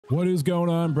What is going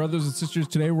on, brothers and sisters?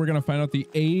 Today we're going to find out the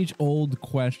age-old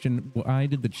question. Why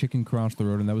did the chicken cross the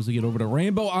road? And that was to get over to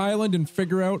Rainbow Island and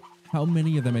figure out how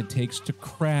many of them it takes to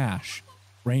crash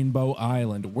Rainbow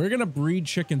Island. We're going to breed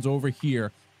chickens over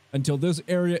here until this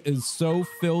area is so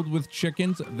filled with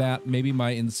chickens that maybe my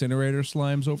incinerator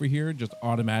slimes over here just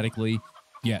automatically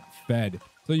get fed.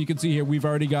 So you can see here, we've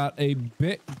already got a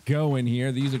bit going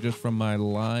here. These are just from my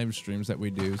live streams that we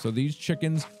do. So these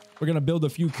chickens, we're going to build a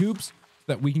few coops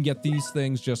that we can get these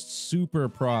things just super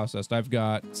processed. I've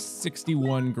got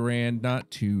 61 grand, not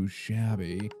too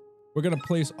shabby. We're going to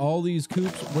place all these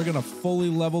coops. We're going to fully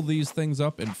level these things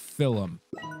up and fill them.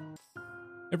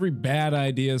 Every bad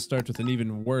idea starts with an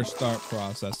even worse thought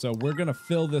process. So we're going to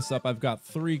fill this up. I've got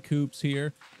 3 coops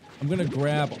here. I'm going to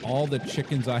grab all the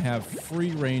chickens I have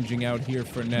free ranging out here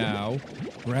for now.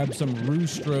 Grab some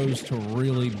roostros to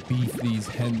really beef these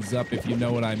hens up, if you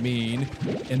know what I mean.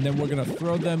 And then we're going to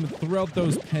throw them throughout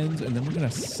those pens, and then we're going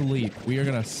to sleep. We are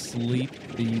going to sleep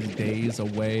these days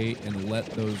away and let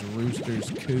those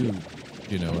roosters coo.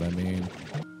 You know what I mean?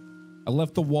 I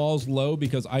left the walls low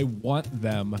because I want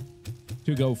them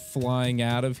to go flying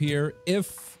out of here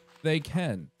if they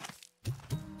can.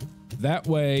 That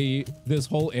way, this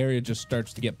whole area just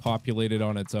starts to get populated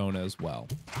on its own as well.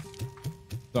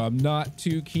 So I'm not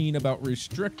too keen about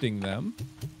restricting them.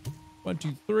 1,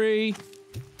 2, 3.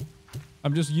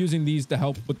 I'm just using these to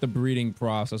help with the breeding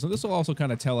process. And this will also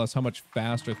kind of tell us how much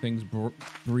faster things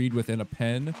breed within a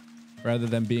pen rather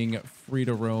than being free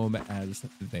to roam as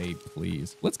they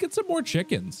please. Let's get some more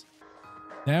chickens.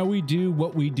 Now we do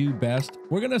what we do best.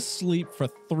 We're going to sleep for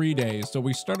 3 days. So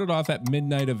we started off at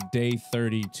midnight of day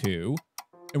 32,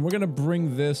 and we're going to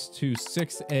bring this to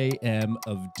 6 a.m.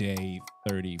 of day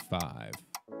 35.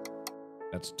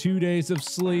 That's 2 days of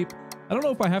sleep. I don't know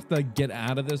if I have to get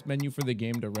out of this menu for the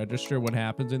game to register what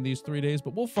happens in these 3 days,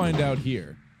 but we'll find out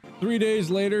here. 3 days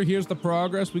later, here's the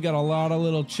progress. We got a lot of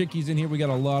little chickies in here. We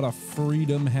got a lot of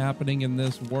freedom happening in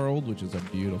this world, which is a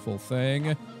beautiful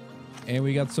thing. And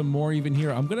we got some more even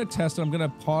here. I'm going to test it. I'm going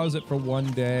to pause it for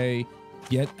 1 day,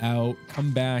 get out,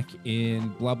 come back in,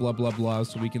 blah, blah, blah, blah,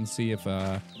 so we can see if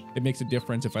it makes a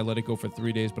difference if I let it go for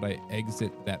 3 days, but I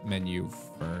exit that menu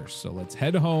first. So let's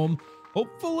head home.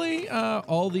 Hopefully,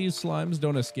 all these slimes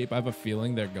don't escape. I have a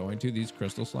feeling they're going to. These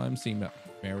crystal slimes seem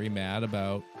very mad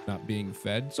about not being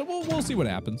fed. So we'll see what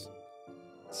happens.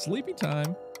 Sleepy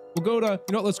time. We'll go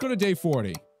to, let's go to day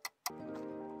 40.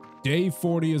 Day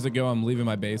 40 is a go. I'm leaving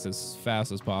my base as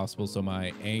fast as possible so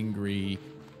my angry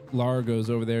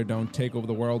largos over there don't take over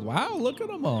the world. Wow, look at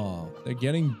them all. They're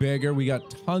getting bigger. We got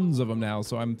tons of them now,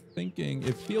 so I'm thinking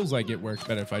it feels like it works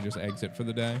better if I just exit for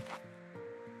the day.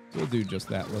 We'll do just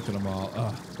that. Look at them all.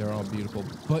 Oh, they're all beautiful.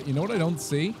 But you know what I don't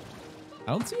see?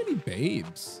 I don't see any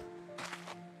babes.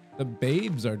 The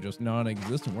babes are just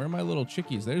non-existent. Where are my little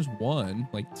chickies? There's 1,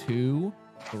 like 2,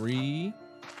 3...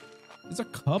 There's a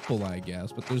couple, I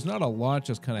guess, but there's not a lot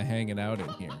just kind of hanging out in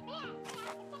here.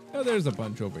 Oh, there's a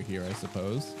bunch over here, I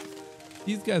suppose.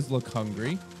 These guys look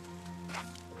hungry.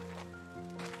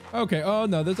 Okay, oh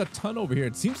no, there's a ton over here.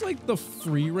 It seems like the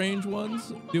free-range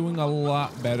ones doing a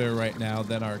lot better right now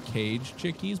than our cage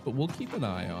chickies, but we'll keep an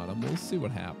eye on them. We'll see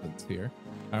what happens here.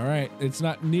 All right, it's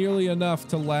not nearly enough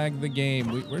to lag the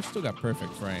game. We're still got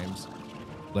perfect frames.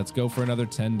 Let's go for another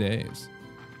 10 days.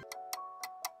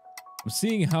 I'm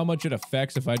seeing how much it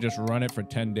affects if I just run it for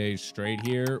 10 days straight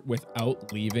here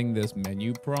without leaving this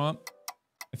menu prompt.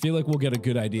 I feel like we'll get a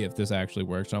good idea if this actually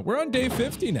works. We're on day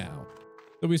 50 now.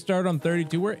 So we start on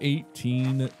 32. We're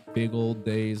 18 big old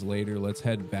days later. Let's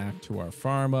head back to our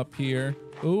farm up here.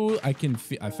 Oh, I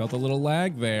felt a little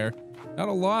lag there. Not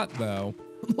a lot though.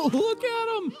 Look at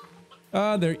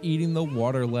them. They're eating the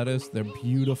water lettuce. They're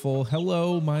beautiful.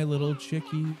 Hello, my little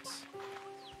chickies.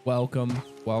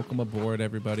 Welcome aboard,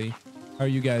 everybody. How are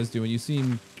you guys doing? You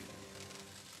seem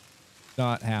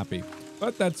not happy,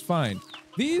 but that's fine.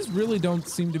 These really don't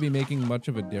seem to be making much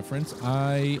of a difference.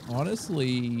 I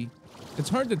honestly, it's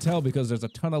hard to tell because there's a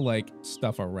ton of like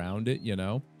stuff around it,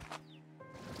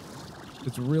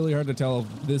 It's really hard to tell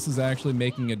if this is actually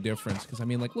making a difference because I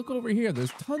mean, like, look over here.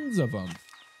 There's tons of them.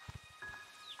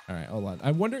 All right, hold on.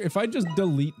 I wonder if I just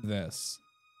delete this,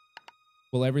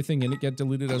 will everything in it get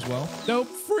deleted as well? Nope.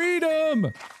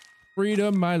 Freedom!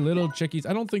 Freedom, my little chickies.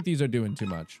 I don't think these are doing too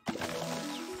much.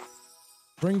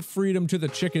 Bring freedom to the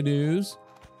chickadoos.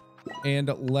 And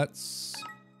let's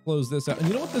close this out. And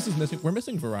you know what this is missing? We're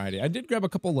missing variety. I did grab a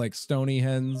couple like stony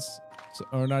hens.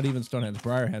 Or not even stone hens,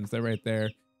 briar hens. They're right there.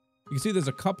 You can see there's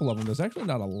a couple of them. There's actually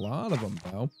not a lot of them,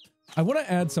 though. I want to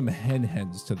add some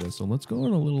HenHens to this. So let's go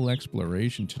on a little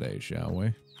exploration today, shall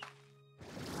we?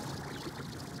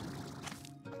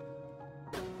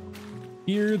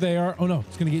 Here they are. Oh no,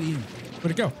 it's gonna get eaten.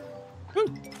 Where'd it go?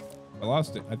 Woo! I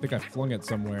lost it. I think I flung it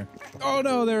somewhere. Oh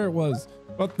no, there it was.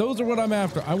 But those are what I'm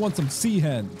after. I want some sea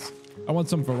hens. I want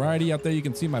some variety out there. You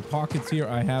can see my pockets here.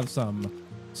 I have some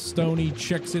stony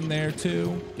chicks in there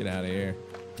too. Get out of here.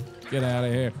 Get out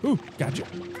of here. Ooh, gotcha.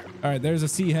 All right, there's a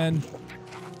sea hen.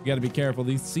 You gotta be careful.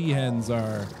 These sea hens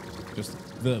are just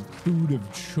the food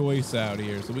of choice out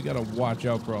here. So we gotta watch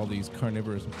out for all these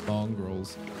carnivorous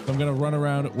mongrels. So I'm gonna run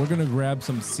around. We're gonna grab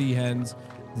some sea hens,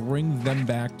 bring them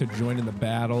back to join in the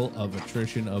battle of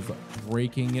attrition of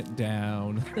breaking it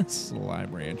down.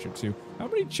 Slime Rancher 2. How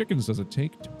many chickens does it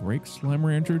take to break Slime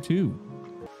Rancher 2?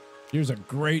 Here's a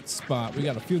great spot. We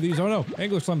got a few of these. Oh no,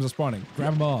 angler slimes are spawning.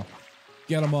 Grab them all.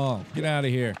 Get them all. Get out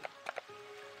of here.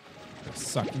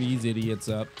 Suck these idiots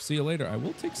up. See you later. I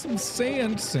will take some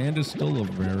sand. Sand is still a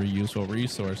very useful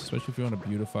resource, especially if you want to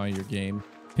beautify your game.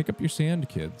 Pick up your sand,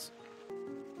 kids.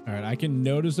 All right, I can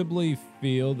noticeably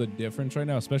feel the difference right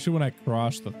now, especially when I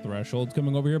cross the threshold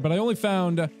coming over here, but I only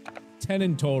found 10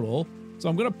 in total. So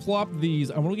I'm going to plop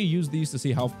these. I'm going to use these to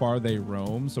see how far they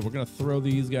roam. So we're going to throw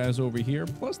these guys over here,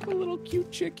 plus the little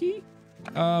cute chickie.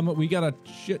 We got a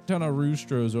shit ton of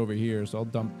roostros over here, so I'll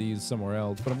dump these somewhere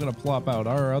else. But I'm going to plop out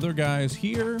our other guys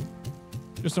here.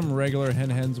 Just some regular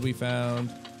hen hens we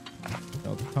found.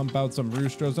 I'll pump out some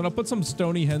roostros, and I'll put some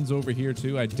stony hens over here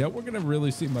too. I doubt we're going to really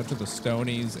see much of the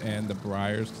stonies and the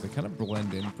briars because they kind of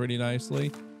blend in pretty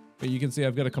nicely. But you can see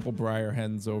I've got a couple briar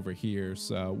hens over here,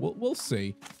 so we'll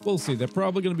see. We'll see. They're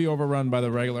probably going to be overrun by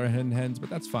the regular hen hens, but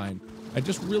that's fine. I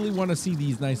just really want to see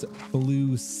these nice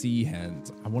blue sea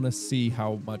hens. I want to see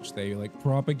how much they like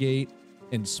propagate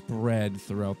and spread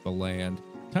throughout the land.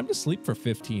 Time to sleep for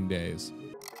 15 days.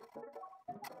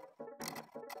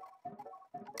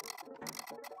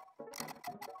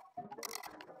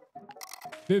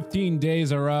 "15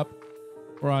 days are up.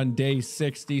 We're on day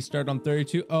 60, start on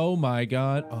 32. Oh my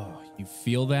God. Oh, you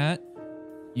feel that?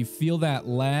 You feel that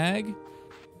lag?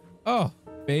 Oh,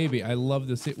 baby, I love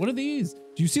to see. What are these?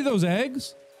 Do you see those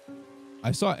eggs?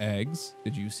 I saw eggs.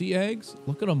 Did you see eggs?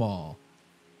 Look at them all.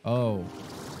 Oh,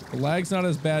 the lag's not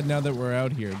as bad now that we're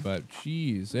out here, but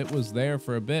geez, it was there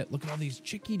for a bit. Look at all these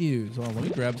chicky-doos. Oh, let me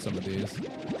grab some of these.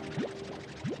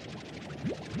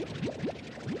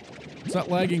 It's not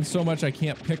lagging so much I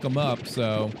can't pick them up,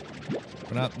 so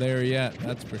we're not there yet,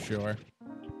 that's for sure.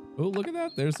 Oh, look at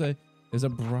that. There's a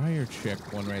briar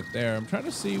chick one right there. I'm trying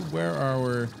to see where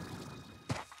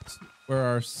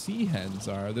our sea hens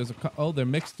are. There's oh, they're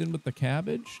mixed in with the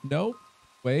cabbage? Nope.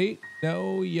 Wait.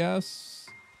 No, yes.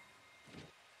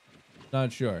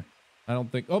 Not sure. I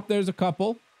don't think. Oh, there's a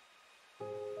couple. All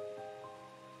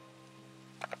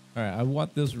right, I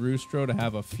want this roostro to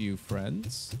have a few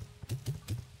friends.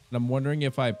 And I'm wondering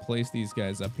if I place these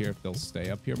guys up here, if they'll stay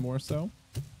up here more so.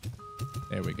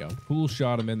 There we go. Pool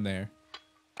shot them in there.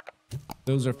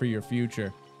 Those are for your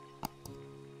future.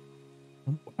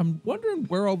 I'm wondering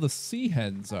where all the sea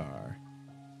hens are.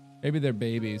 Maybe they're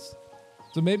babies.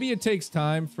 So maybe it takes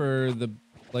time for the,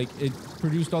 like, it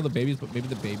produced all the babies, but maybe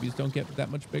the babies don't get that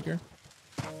much bigger.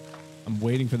 I'm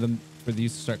waiting for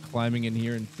these to start climbing in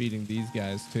here and feeding these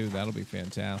guys too. That'll be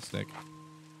fantastic.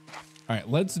 All right,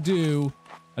 let's do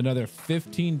another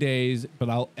 15 days, but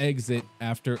I'll exit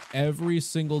after every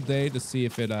single day to see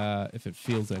if it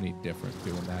feels any different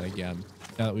doing that again.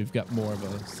 Now that we've got more of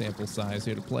a sample size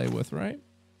here to play with, right?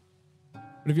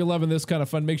 But if you're loving this kind of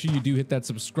fun, make sure you do hit that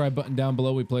subscribe button down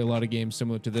below. We play a lot of games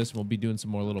similar to this, and we'll be doing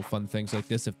some more little fun things like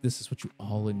this if this is what you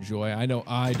all enjoy. I know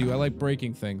I do. I like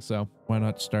breaking things, so why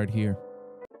not start here?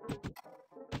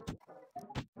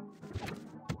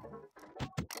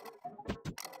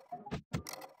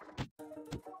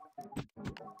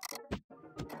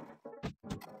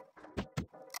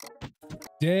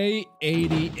 Day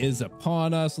 80 is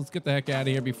upon us. Let's get the heck out of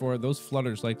here before those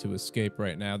flutters like to escape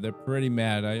right now. They're pretty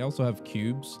mad. I also have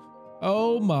cubes.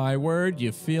 Oh my word,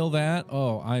 you feel that?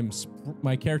 Oh,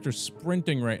 my character's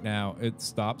sprinting right now. It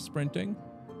stops sprinting.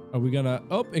 Are we gonna,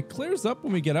 oh, it clears up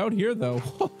when we get out here though.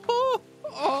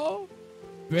 Oh,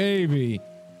 baby.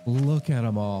 Look at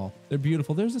them all. They're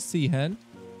beautiful. There's a sea hen.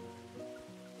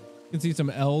 You can see some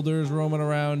elders roaming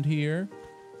around here.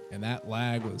 And that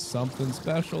lag was something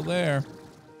special there.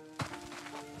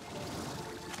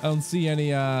 I don't see any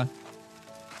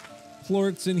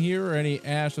plorts in here or any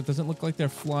ash. It doesn't look like they're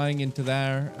flying into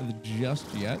there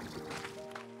just yet.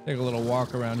 Take a little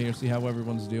walk around here, see how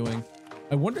everyone's doing.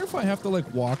 I wonder if I have to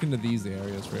like walk into these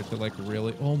areas for it to like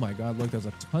really, oh my God, look, there's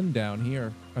a ton down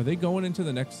here. Are they going into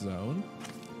the next zone?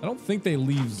 I don't think they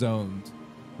leave zones.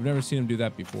 I've never seen them do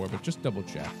that before, but just double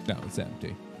check. No, it's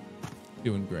empty.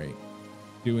 Doing great.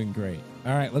 Doing great.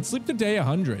 All right, let's sleep to day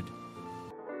 100.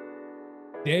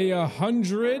 Day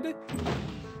 100.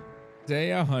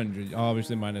 Day 100.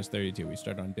 Obviously minus 32. We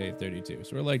start on day 32.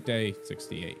 So we're like day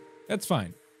 68. That's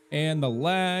fine. And the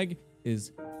lag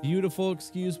is beautiful.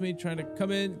 Excuse me. Trying to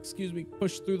come in. Excuse me.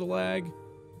 Push through the lag.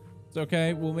 It's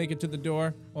okay. We'll make it to the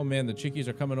door. Oh man, the chickies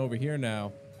are coming over here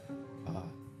now.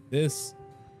 This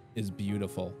is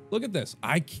beautiful. Look at this.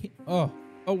 I can't. Oh,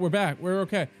 we're back. We're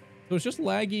okay. So it's just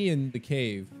laggy in the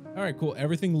cave. All right, cool.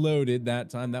 Everything loaded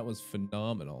that time. That was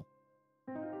phenomenal.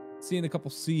 Seeing a couple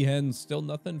sea hens. Still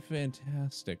nothing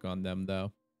fantastic on them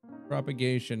though.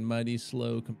 Propagation mighty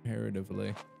slow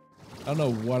comparatively. I don't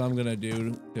know what I'm gonna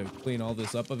do to clean all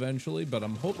this up eventually, but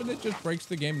I'm hoping it just breaks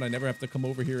the game and I never have to come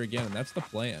over here again. And that's the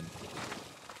plan.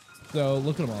 So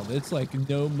look at them all. It's like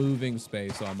no moving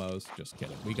space almost. Just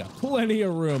kidding. We got plenty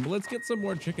of room. Let's get some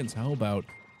more chickens. How about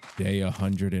day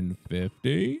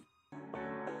 150?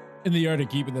 In the art of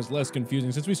keeping this less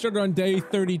confusing, since we started on day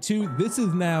 32, this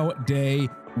is now day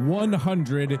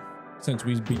 100 since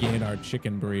we began our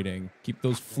chicken breeding. Keep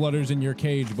those flutters in your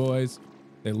cage, boys.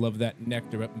 They love that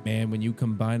nectar. Man, when you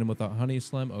combine them with a honey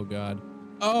slime, oh God.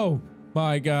 Oh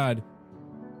my God.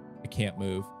 I can't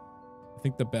move. I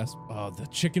think the best, oh, the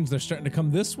chickens, they're starting to come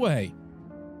this way.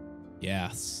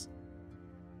 Yes.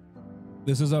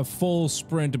 This is a full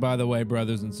sprint, by the way,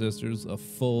 brothers and sisters, a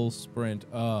full sprint.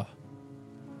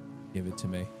 Give it to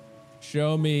me.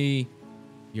 Show me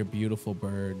your beautiful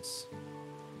birds.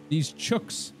 These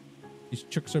chooks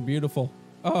are beautiful.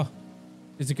 Oh,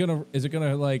 is it gonna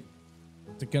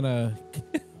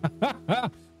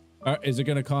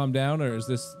calm down, or is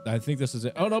this, I think this is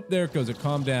it. Oh, nope, there it goes. It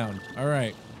calmed down. All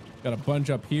right. Got a bunch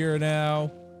up here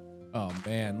now. Oh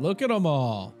man, look at them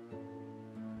all.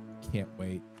 Can't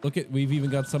wait. Look at, we've even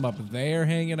got some up there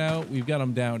hanging out. We've got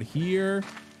them down here.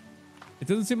 It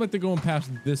doesn't seem like they're going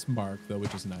past this mark though,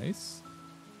 which is nice.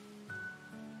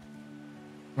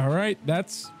 All right,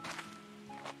 that's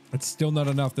still not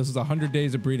enough. This is 100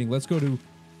 days of breeding. Let's go to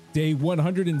day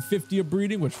 150 of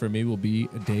breeding, which for me will be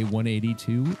day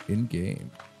 182 in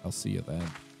game. I'll see you then.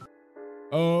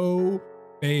 Oh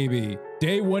baby,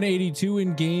 day 182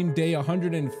 in game, day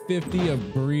 150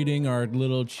 of breeding our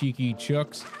little cheeky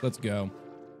chooks. Let's go.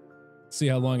 See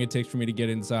how long it takes for me to get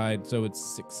inside. So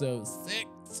it's 6:06.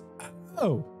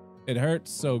 Oh, it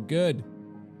hurts so good.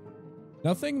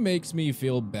 Nothing makes me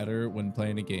feel better when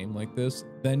playing a game like this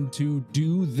than to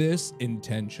do this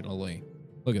intentionally.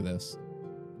 Look at this.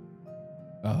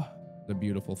 Oh, the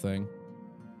beautiful thing.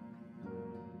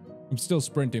 I'm still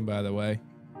sprinting, by the way.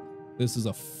 This is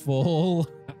a full,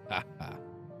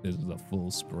 this is a full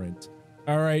sprint.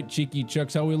 All right, cheeky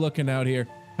chooks, how are we looking out here?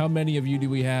 How many of you do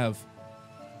we have?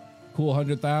 Cool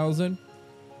 100,000?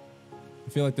 I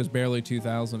feel like there's barely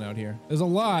 2,000 out here. There's a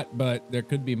lot, but there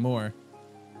could be more.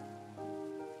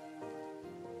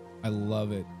 I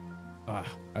love it.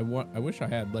 I wish I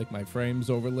had like my frames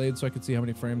overlaid so I could see how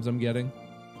many frames I'm getting.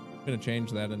 I'm gonna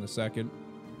change that in a second.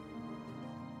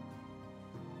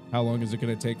 How long is it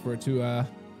gonna take for it to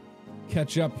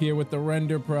catch up here with the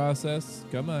render process?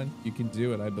 Come on, you can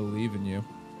do it. I believe in you.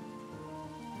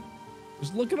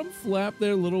 Just look at them flap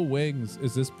their little wings.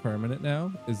 Is this permanent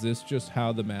now? Is this just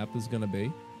how the map is gonna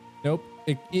be? Nope,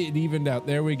 it evened out.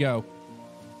 There we go.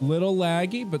 Little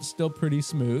laggy, but still pretty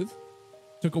smooth.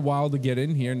 Took a while to get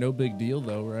in here. No big deal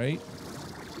though, right?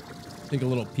 Take a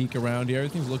little peek around here.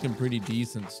 Everything's looking pretty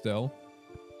decent still.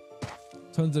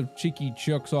 Tons of cheeky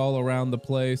chooks all around the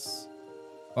place.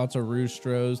 Lots of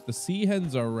roostros. The sea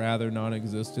hens are rather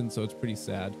non-existent, so it's pretty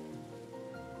sad.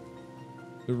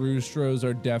 The roostros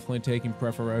are definitely taking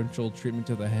preferential treatment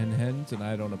to the hen hens, and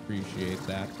I don't appreciate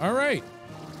that. All right,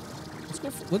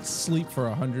 let's sleep for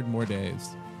 100 more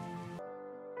days.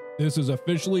 This is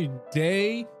officially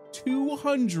day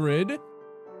 200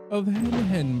 of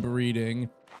hen breeding.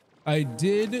 I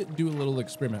did do a little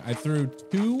experiment. I threw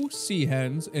 2 sea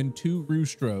hens and 2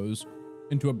 roostros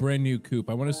into a brand new coop.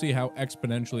 I want to see how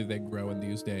exponentially they grow in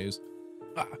these days.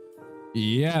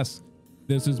 Yes.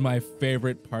 This is my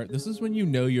favorite part. This is when you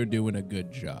know you're doing a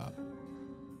good job.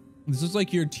 This is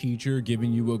like your teacher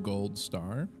giving you a gold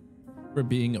star for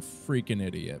being a freaking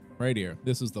idiot. Right here.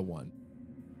 This is the one.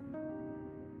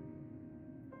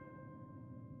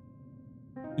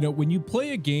 You know, when you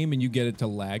play a game and you get it to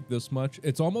lag this much,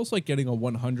 it's almost like getting a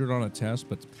 100 on a test,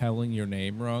 but spelling your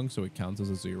name wrong, so it counts as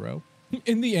a 0.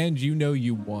 In the end, you know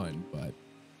you won,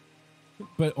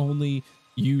 but only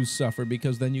you suffer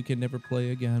because then you can never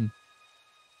play again.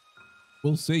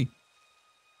 We'll see.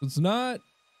 It's not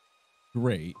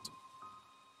great,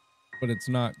 but it's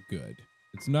not good.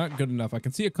 It's not good enough. I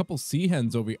can see a couple sea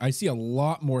hens over here. I see a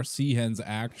lot more sea hens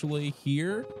actually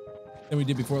here than we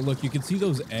did before. Look, you can see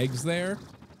those eggs there.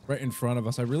 right in front of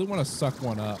us. I really want to suck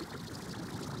one up.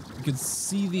 You can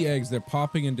see the eggs. They're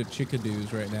popping into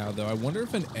chickadoos right now, though. I wonder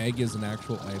if an egg is an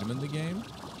actual item in the game.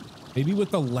 Maybe with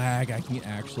the lag, I can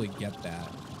actually get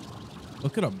that.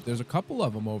 Look at them. There's a couple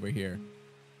of them over here.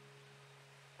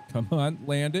 Come on,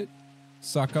 land it.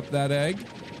 Suck up that egg.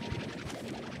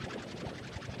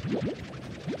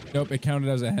 Nope, it counted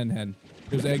as a hen.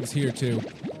 There's eggs here, too.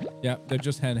 Yeah, they're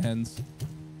just hens.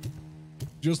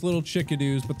 Just little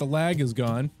chickadoos, but the lag is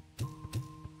gone.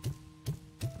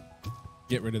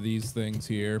 Get rid of these things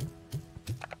here.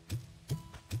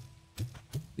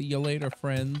 See you later,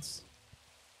 friends.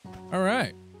 All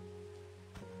right.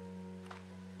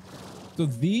 So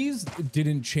these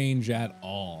didn't change at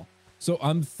all. So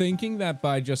I'm thinking that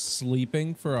by just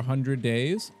sleeping for 100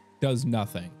 days does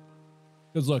nothing.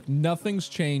 Because look, nothing's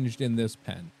changed in this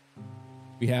pen.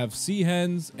 We have sea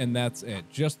hens and that's it.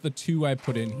 Just the 2 I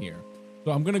put in here.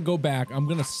 So I'm going to go back. I'm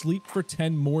going to sleep for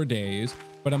 10 more days,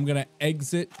 but I'm going to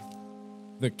exit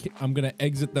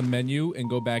the menu and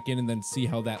go back in and then see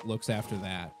how that looks after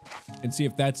that and see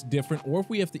if that's different or if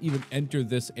we have to even enter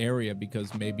this area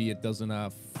because maybe it doesn't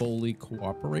fully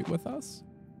cooperate with us.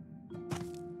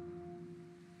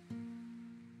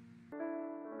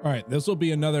 All right, this will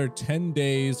be another 10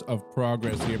 days of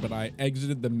progress here, but I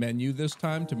exited the menu this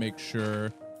time to make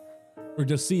sure or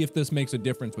to see if this makes a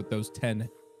difference with those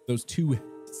 2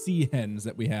 sea hens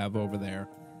that we have over there.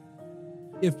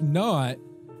 If not,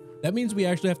 that means we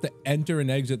actually have to enter and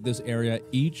exit this area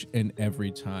each and every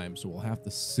time. So we'll have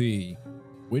to see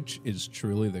which is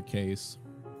truly the case.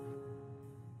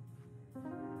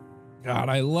 God,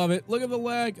 I love it. Look at the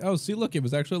lag. Oh, see, look, it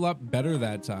was actually a lot better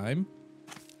that time.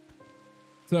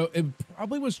 So it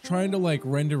probably was trying to like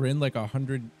render in like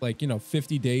 100, like,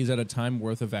 50 days at a time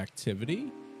worth of activity.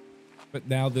 But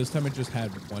now this time it just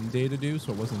had 1 day to do.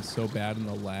 So it wasn't so bad in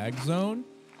the lag zone.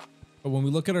 But when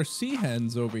we look at our sea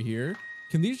hens over here,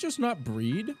 can these just not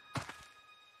breed?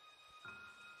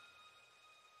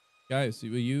 Guys,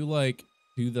 will you like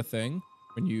do the thing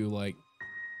when you like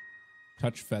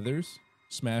touch feathers,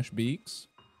 smash beaks?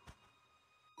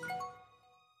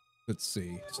 Let's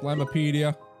see.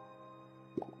 Slimepedia.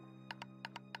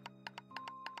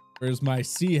 Where's my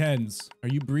sea hens? Are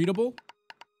you breedable?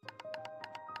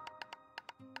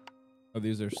 Oh,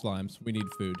 these are slimes. We need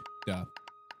food. Duh.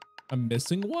 I'm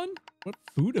missing one? What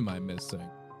food am I missing?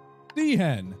 Sea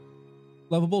hen.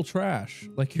 Lovable trash.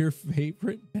 Like your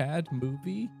favorite bad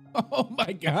movie? Oh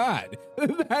my God.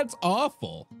 That's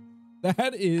awful.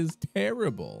 That is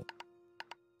terrible.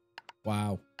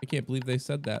 Wow. I can't believe they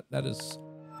said that. That is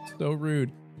so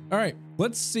rude. All right,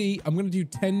 let's see. I'm going to do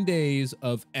 10 days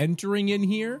of entering in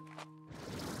here.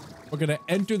 We're going to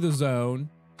enter the zone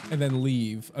and then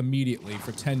leave immediately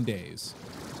for 10 days.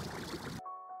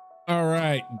 All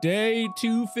right, day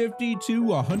 252,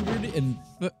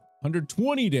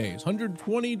 120 days.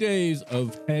 120 days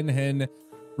of HenHen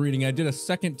breeding. I did a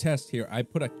second test here. I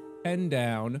put a pen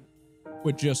down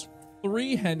with just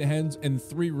 3 HenHens and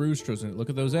 3 roosters in it. Look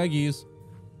at those eggies.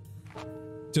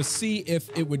 To see if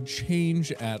it would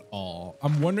change at all.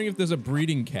 I'm wondering if there's a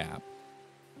breeding cap.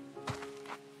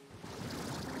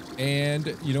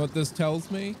 And you know what this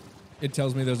tells me? It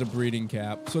tells me there's a breeding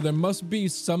cap. So there must be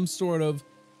some sort of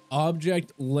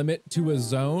object limit to a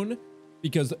zone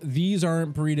because these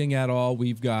aren't breeding at all.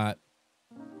 We've got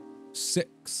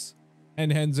 6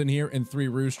 hens in here and 3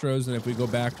 roosters. And if we go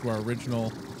back to our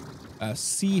original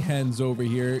sea hens over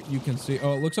here, you can see,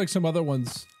 oh, it looks like some other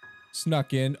ones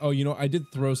snuck in. Oh, you know, I did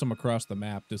throw some across the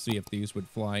map to see if these would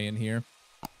fly in here.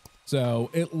 So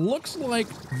it looks like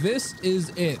this is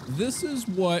it. This is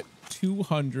what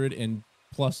 200 and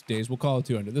plus days, we'll call it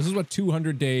 200. This is what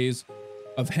 200 days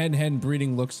of hen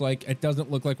breeding looks like. It doesn't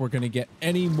look like we're going to get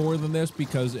any more than this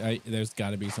because there's got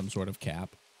to be some sort of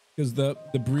cap because the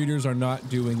breeders are not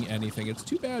doing anything. It's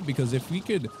too bad because if we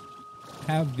could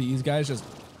have these guys just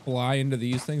fly into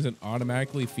these things and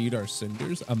automatically feed our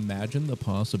cinders, imagine the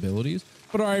possibilities.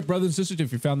 But all right, brothers and sisters,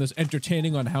 if you found this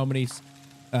entertaining on how many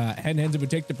hens it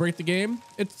would take to break the game,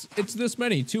 it's this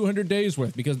many, 200 days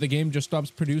worth, because the game just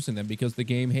stops producing them because the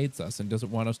game hates us and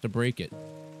doesn't want us to break it.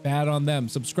 Bad on them.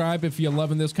 Subscribe if you're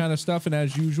loving this kind of stuff, and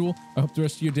as usual, I hope the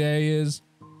rest of your day is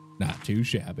not too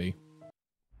shabby.